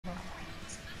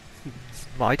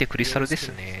まあ相手クリスタルです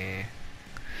ね。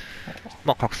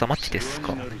まあ格差マッチですか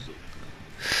らね。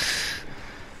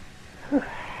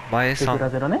前さ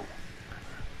ん。ゼロね。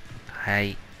は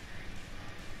い。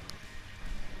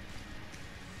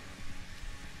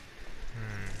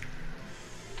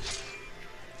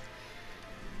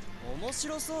面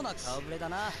白そうな顔ぶれだ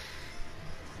な。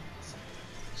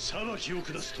裁きを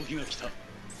下す時が来た。い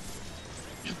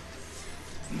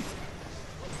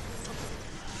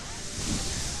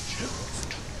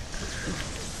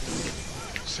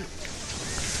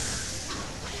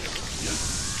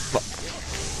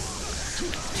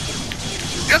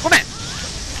や、ごめん。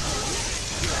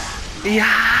いや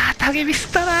ー、タゲミスっ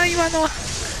たな、今のは。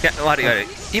いや、悪い悪い。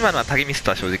今のはタゲミスっ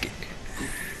た、正直。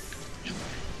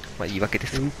まあ、言い訳で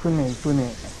す。行くね、行く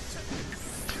ね。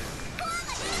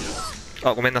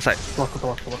あ、ごめんなさい。飛ばす、飛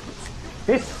ばす、飛ばす。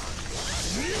え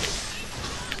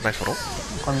ナイスフォロー。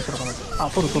髪取るかな。あ、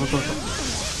取る、取る、取る、取る。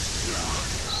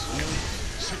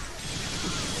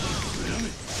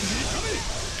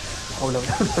あ、俺だ、俺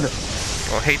だ、俺だ。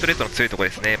ヘイトレッドの強いところ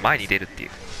ですね。前に出るってい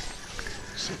う。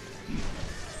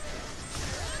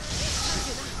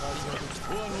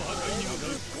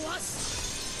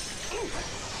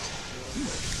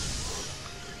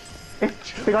え、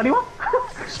手狩りは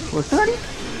これ手狩り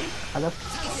あ、だ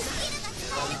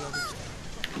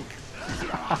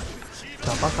あ、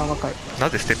バカ若い。な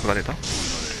ぜステップが出た？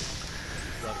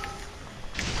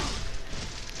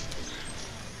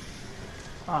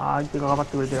あー、相手が頑張っ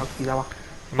てくれてラッキーだわ。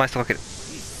マイストかける。ち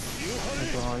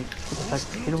ょっとさっ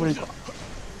きヘルブレイか。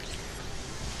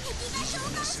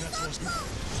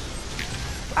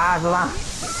あー、そうだ。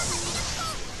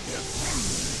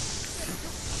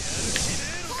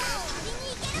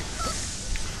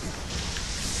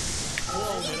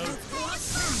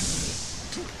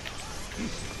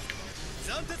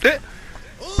え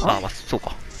ああ、まあ、そう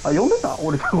か。あ、呼んでた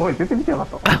俺、すごい、全然見てなかっ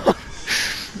た。まあ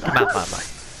まあまあ、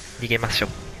逃げましょう。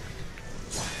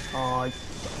はーい。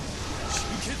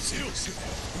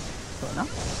そうやな。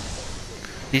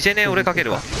リジェネ俺かけ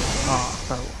るわ。あ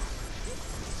あ、なるほど。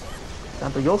ちゃ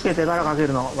んと避けてからかけ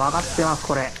るの分かってます、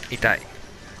これ。痛い。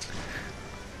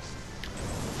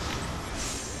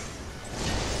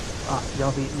あ、ジャ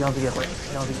ンすぎ、ジャンすぎや、これ。ジ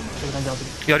ャンすぎ。これがジャン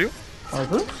すぎ。やるよ。あい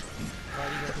つおい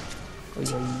おい。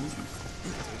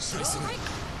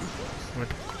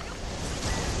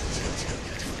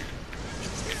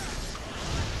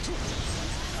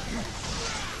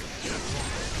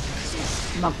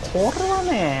まあ、これは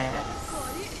ね、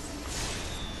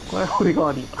これは俺が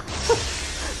悪いわ。こ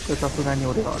れさすがに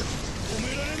俺が悪い。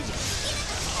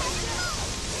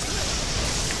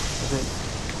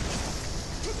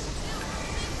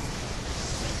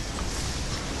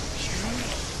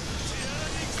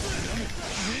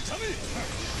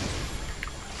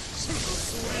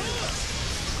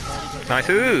ナイ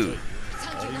スー。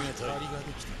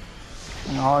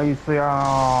ナイスや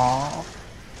ー。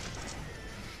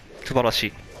素晴らし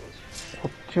い。こ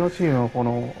っちのチームのこ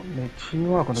の、ね、チー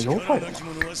ムワークの良さだな。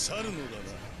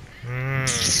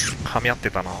噛み合って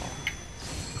たな。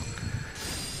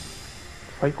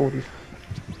最高です。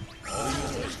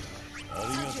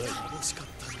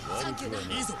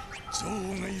いいぞ、女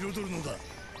王が彩るのだ。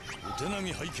お手並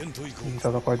み拝見といこう。いい戦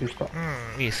いでした。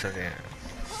いいっすね。